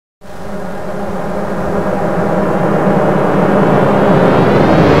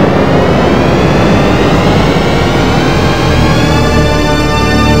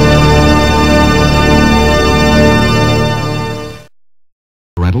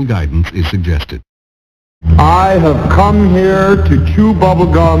parental guidance is suggested. I have come here to chew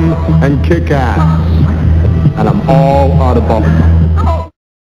bubblegum and kick ass, and I'm all out of bubblegum.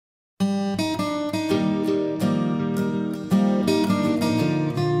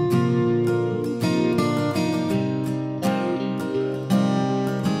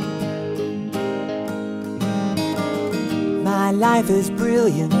 My life is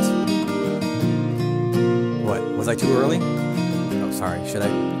brilliant. What? Was I too early? Oh, sorry. Should I?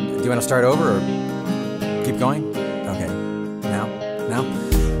 Do you want to start over or keep going? Okay. Now?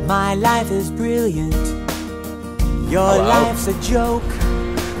 My life is brilliant. Your Hello. life's a joke.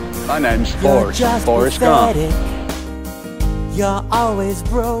 My name's You're just Forrest Gump. pathetic. You're always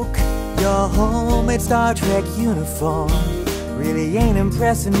broke. Your homemade Star Trek uniform really ain't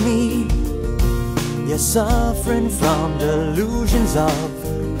impressing me. You're suffering from delusions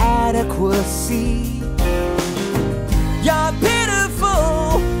of adequacy. You're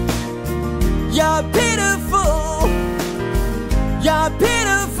pitiful. You're pitiful. You're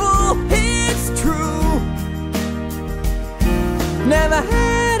pitiful. It's true. Never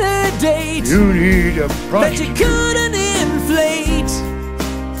had a date You need a that you couldn't inflate.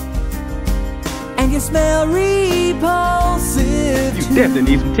 And you smell repulsive You too. definitely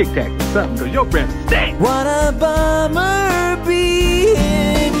need some Tic Tacs or something, cause your breath stinks. What a bummer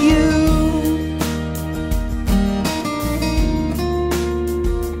being you.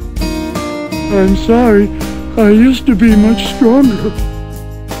 I'm sorry. I used to be much stronger.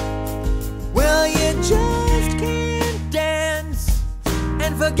 Well, you just can't dance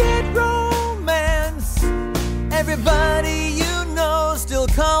and forget romance. Everybody you know still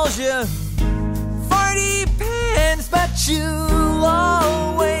calls you farty pants, but you'll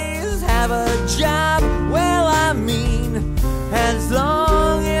always have a job. Well, I mean, as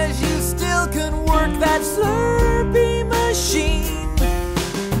long as you still can work that Slurpee machine.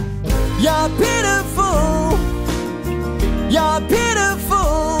 You're pitiful. You're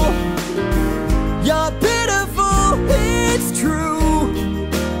pitiful. You're pitiful. It's true.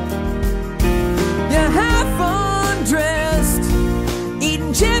 You're half undressed,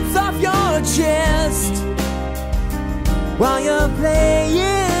 eating chips off your chest, while you're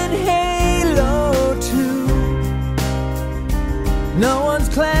playing Halo 2. No one's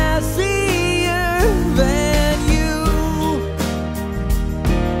classier than you.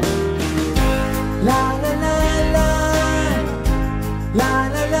 La la la la, la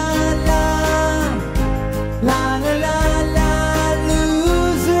la la la, la la la la,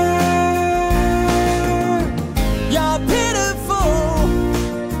 loser. You're pitiful.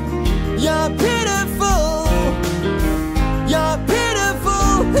 You're pitiful. You're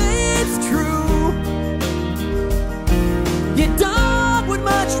pitiful. It's true. Your dog would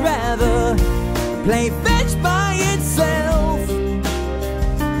much rather play fetch by itself.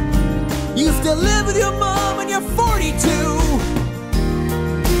 You still live with your mom and you're 42.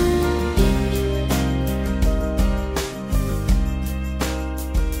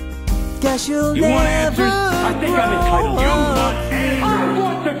 Guess you'll You want never answers? I think I'm entitled. You grow want up. answers? I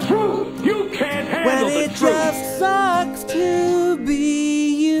want the truth. You can't When handle the it truth. just sucks to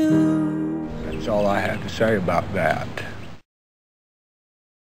be you. That's all I have to say about that.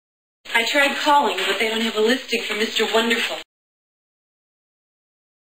 I tried calling, but they don't have a listing for Mr. Wonderful.